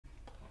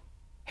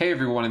Hey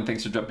everyone, and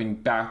thanks for jumping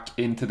back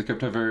into the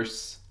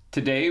cryptoverse.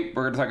 Today,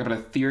 we're going to talk about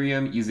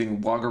Ethereum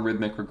using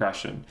logarithmic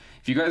regression.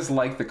 If you guys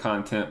like the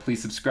content, please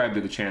subscribe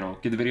to the channel,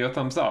 give the video a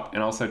thumbs up,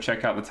 and also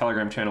check out the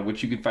Telegram channel,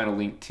 which you can find a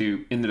link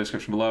to in the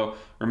description below.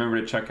 Remember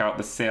to check out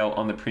the sale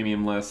on the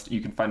premium list. You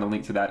can find a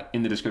link to that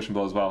in the description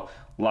below as well.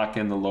 Lock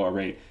in the lower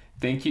rate.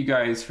 Thank you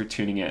guys for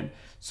tuning in.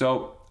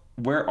 So,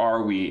 where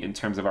are we in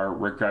terms of our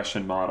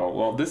regression model?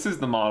 Well, this is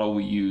the model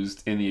we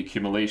used in the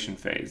accumulation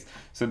phase.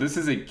 So this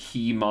is a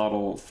key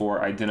model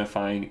for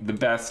identifying the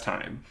best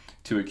time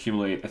to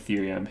accumulate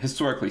Ethereum,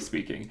 historically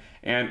speaking.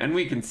 And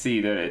we can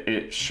see that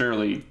it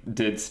surely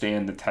did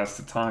stand the test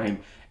of time.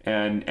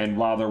 And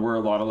while there were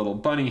a lot of little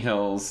bunny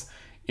hills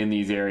in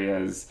these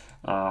areas,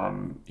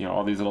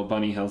 all these little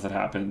bunny hills that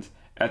happened,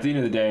 at the end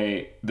of the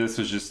day, this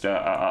was just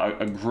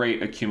a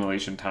great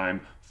accumulation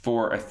time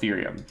for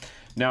Ethereum.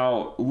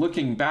 Now,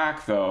 looking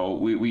back, though,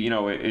 we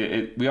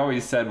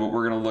always said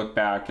we're going to look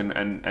back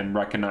and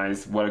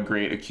recognize what a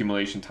great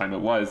accumulation time it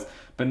was.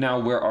 But now,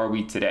 where are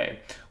we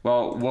today?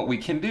 Well, what we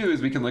can do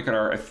is we can look at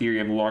our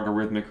Ethereum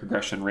logarithmic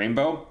regression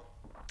rainbow.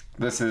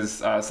 This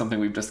is something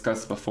we've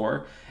discussed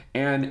before.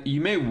 And you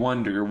may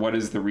wonder, what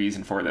is the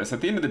reason for this?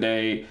 At the end of the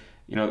day,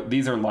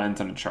 these are lines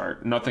on a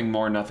chart. Nothing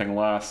more, nothing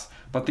less.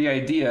 But the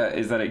idea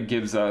is that it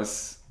gives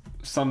us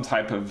some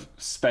type of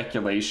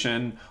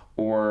speculation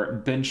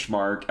or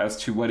benchmark as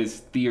to what is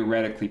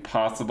theoretically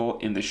possible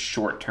in the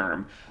short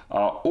term,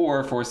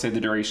 or for, say, the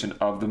duration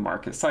of the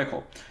market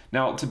cycle.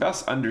 Now, to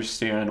best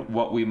understand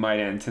what we might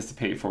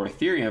anticipate for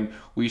Ethereum,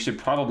 we should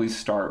probably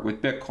start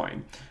with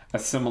Bitcoin, a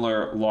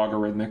similar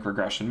logarithmic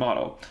regression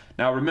model.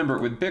 Now, remember,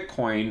 with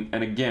Bitcoin,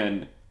 and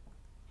again,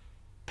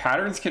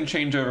 patterns can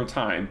change over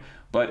time,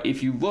 but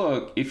if you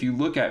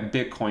look at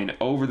Bitcoin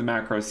over the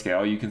macro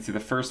scale, you can see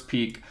the first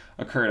peak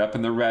occurred up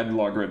in the red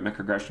logarithmic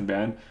regression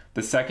band.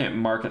 The second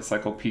market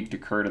cycle peak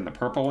occurred in the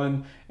purple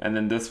one, and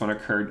then this one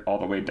occurred all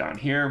the way down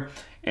here.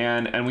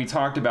 And we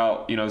talked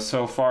about,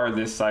 so far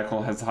this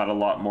cycle has had a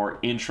lot more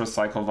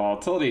intra-cycle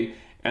volatility,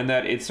 and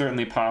that it's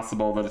certainly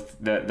possible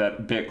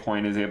that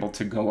Bitcoin is able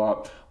to go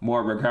up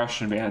more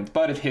regression bands.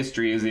 But if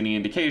history is any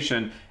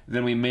indication,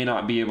 then we may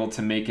not be able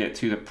to make it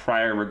to the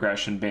prior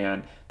regression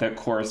band that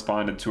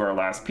corresponded to our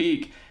last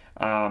peak.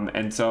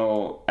 And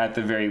so at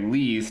the very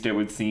least, it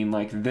would seem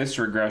like this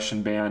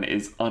regression band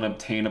is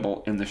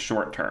unobtainable in the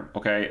short term,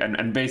 okay?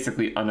 And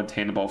basically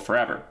unobtainable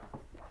forever.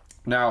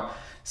 Now,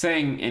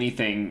 saying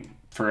anything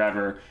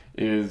forever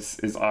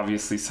is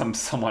obviously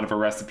somewhat of a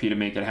recipe to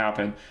make it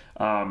happen.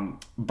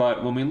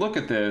 But when we look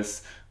at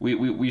this,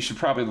 we should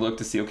probably look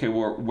to see, okay,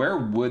 well, where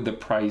would the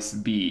price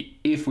be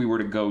if we were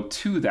to go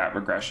to that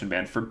regression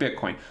band for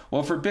Bitcoin?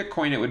 Well, for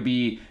Bitcoin, it would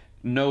be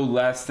no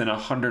less than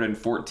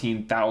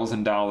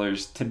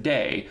 $114,000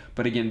 today.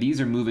 But again, these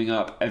are moving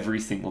up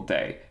every single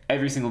day.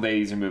 Every single day,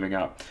 these are moving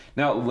up.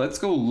 Now, let's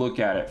go look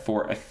at it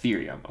for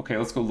Ethereum. Okay,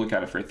 let's go look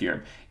at it for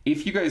Ethereum.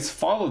 If you guys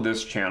follow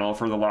this channel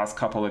for the last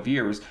couple of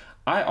years,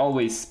 I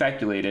always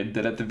speculated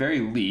that at the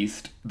very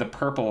least, the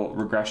purple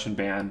regression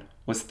band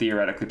was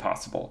theoretically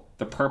possible.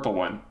 The purple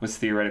one was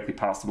theoretically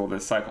possible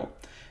this cycle.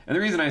 And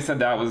the reason I said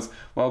that was,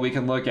 well, we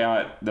can look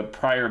at the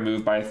prior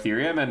move by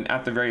Ethereum and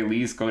at the very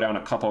least go down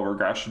a couple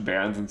regression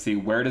bands and see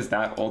where does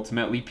that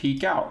ultimately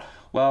peak out.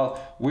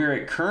 Well, where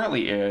it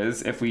currently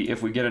is, if we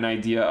get an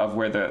idea of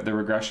where the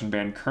regression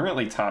band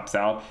currently tops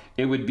out,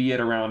 it would be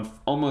at around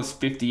almost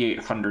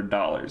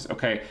 $5,800.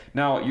 Okay,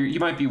 now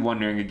you might be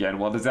wondering again,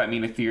 well, does that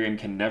mean Ethereum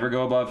can never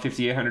go above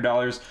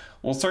 $5,800?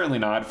 Well, certainly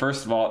not.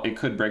 First of all, it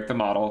could break the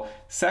model.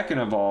 Second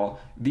of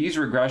all, these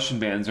regression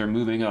bands are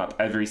moving up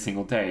every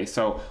single day.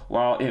 So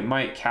while it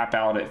might cap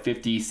out at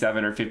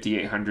 57 or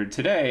 5,800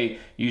 today,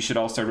 you should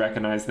also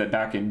recognize that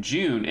back in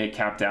June, it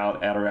capped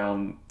out at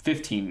around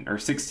 15 or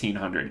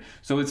 1,600.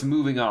 So it's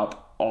moving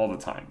up all the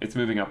time. It's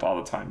moving up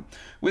all the time.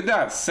 With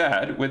that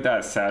said,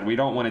 we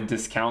don't want to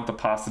discount the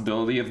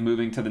possibility of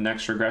moving to the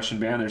next regression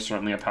band. There's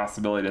certainly a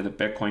possibility that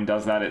Bitcoin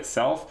does that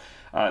itself.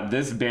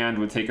 This band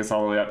would take us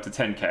all the way up to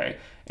 10K.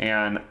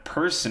 And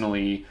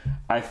personally,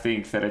 I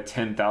think that a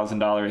 $10,000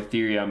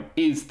 Ethereum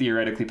is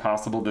theoretically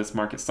possible this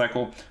market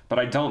cycle, but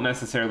I don't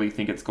necessarily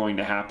think it's going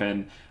to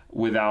happen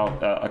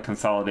without a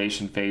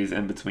consolidation phase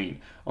in between.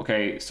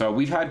 Okay, so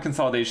we've had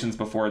consolidations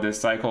before this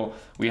cycle.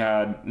 We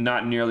had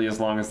not nearly as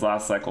long as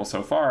last cycle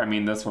so far. I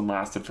mean, this one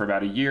lasted for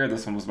about a year.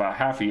 This one was about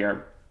half a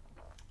year.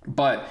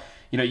 But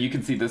you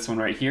can see this one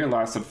right here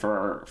lasted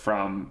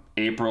from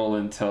April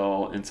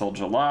until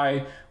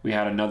July. We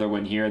had another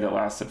one here that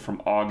lasted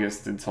from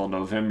August until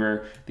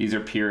November. These are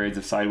periods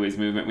of sideways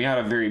movement. We had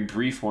a very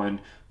brief one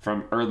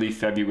from early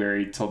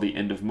February till the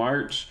end of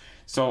March.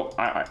 So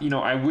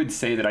I would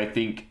say that I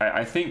think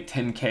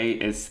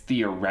 10K is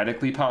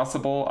theoretically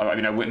possible. I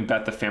mean, I wouldn't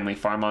bet the family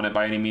farm on it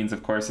by any means.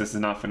 Of course, this is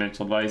not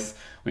financial advice.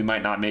 We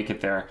might not make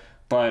it there.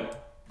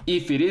 But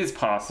if it is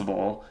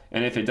possible,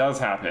 and if it does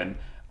happen,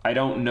 I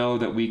don't know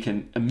that we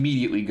can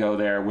immediately go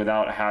there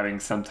without having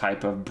some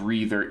type of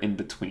breather in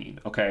between,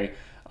 okay?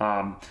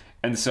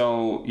 And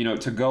so,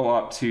 to go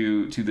up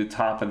to the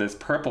top of this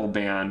purple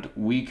band,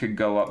 we could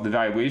go up, the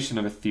valuation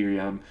of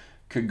Ethereum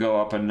could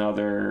go up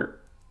another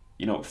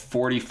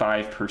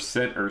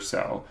 45% or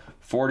so,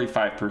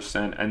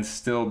 45%, and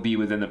still be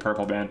within the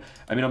purple band.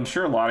 I mean, I'm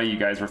sure a lot of you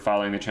guys were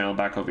following the channel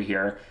back over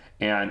here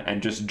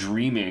and just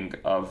dreaming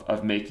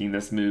of making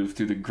this move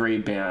through the gray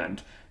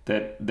band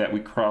that we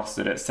crossed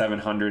it at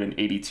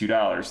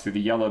 $782. Through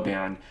the yellow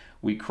band,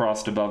 we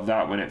crossed above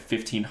that one at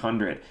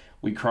 $1,500.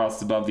 We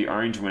crossed above the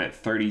orange one at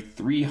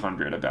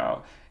 $3,300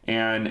 about.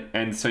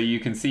 And so you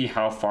can see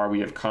how far we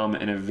have come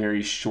in a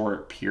very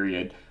short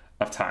period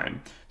of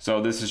time.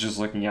 So this is just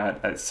looking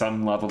at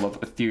some level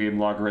of Ethereum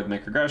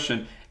logarithmic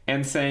regression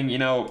and saying,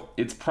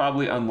 it's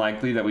probably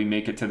unlikely that we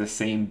make it to the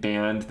same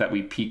band that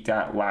we peaked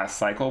at last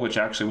cycle, which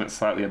actually went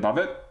slightly above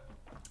it.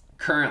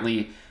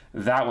 Currently,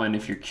 that one,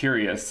 if you're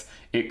curious,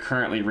 it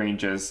currently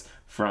ranges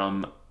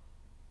from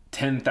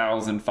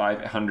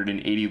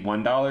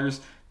 $10,581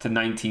 to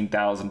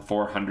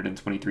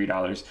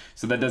 $19,423.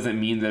 So that doesn't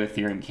mean that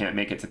Ethereum can't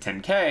make it to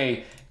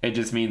 10K. It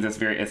just means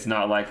it's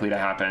not likely to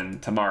happen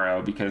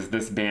tomorrow, because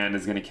this band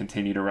is going to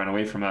continue to run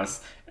away from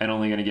us and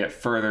only going to get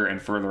further and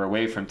further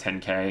away from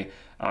 10K.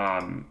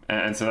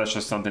 And so that's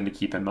just something to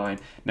keep in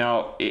mind.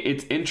 Now,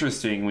 it's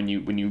interesting when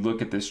you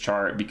look at this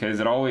chart, because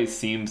it always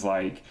seems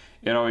like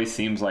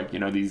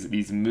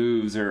these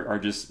moves are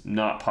just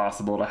not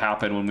possible to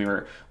happen. When we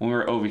were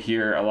over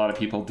here, a lot of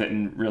people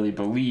didn't really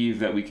believe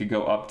that we could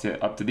go up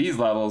to these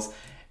levels,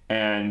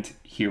 and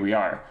here we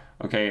are.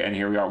 Okay, and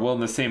here we are. Well, in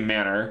the same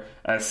manner,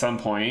 at some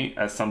point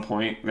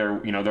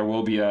there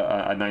will be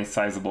a nice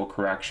sizable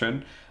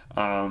correction.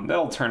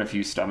 That'll turn a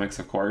few stomachs,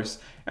 of course,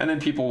 and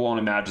then people won't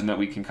imagine that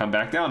we can come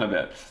back down a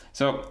bit.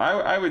 So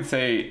I would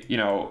say,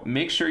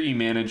 make sure you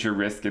manage your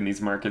risk in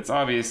these markets.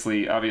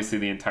 Obviously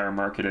the entire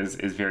market is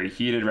very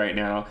heated right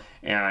now,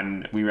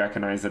 and we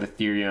recognize that the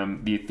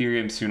Ethereum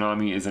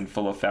tsunami is in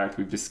full effect.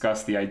 We've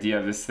discussed the idea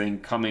of this thing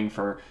coming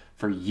for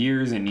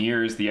years and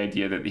years, the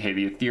idea that, hey,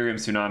 the Ethereum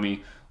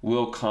tsunami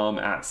will come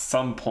at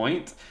some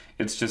point.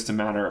 It's just a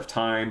matter of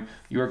time.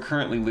 You are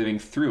currently living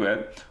through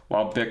it,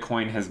 while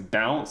Bitcoin has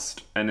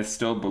bounced and is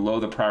still below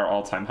the prior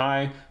all-time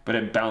high, but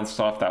it bounced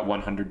off that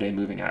 100-day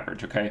moving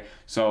average, okay?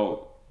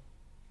 So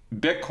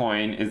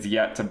Bitcoin is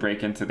yet to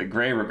break into the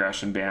gray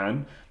regression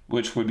band,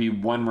 which would be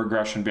one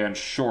regression band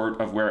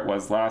short of where it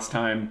was last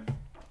time.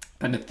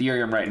 And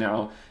Ethereum right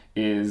now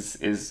is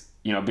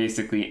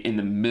basically in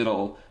the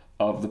middle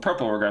of the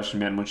purple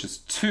regression band, which is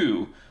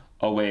 2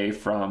 away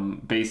from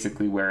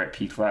basically where it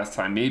peaked last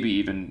time, maybe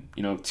even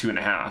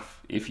 2.5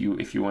 if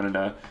you wanted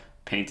to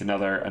paint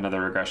another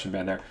regression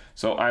band there.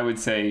 So I would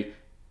say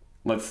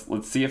let's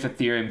see if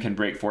Ethereum can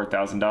break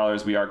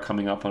 $4,000. We are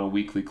coming up on a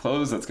weekly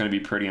close. That's going to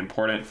be pretty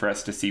important for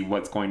us to see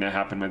what's going to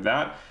happen with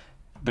that.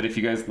 But if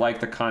you guys like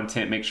the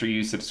content, make sure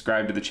you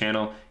subscribe to the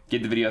channel,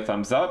 give the video a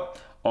thumbs up.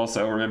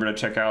 Also, remember to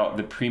check out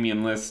the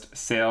premium list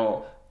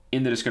sale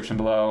in the description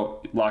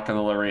below. Lock on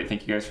the low rate.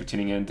 Thank you guys for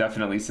tuning in.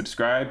 Definitely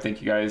subscribe. Thank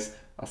you guys.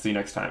 I'll see you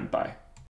next time. Bye.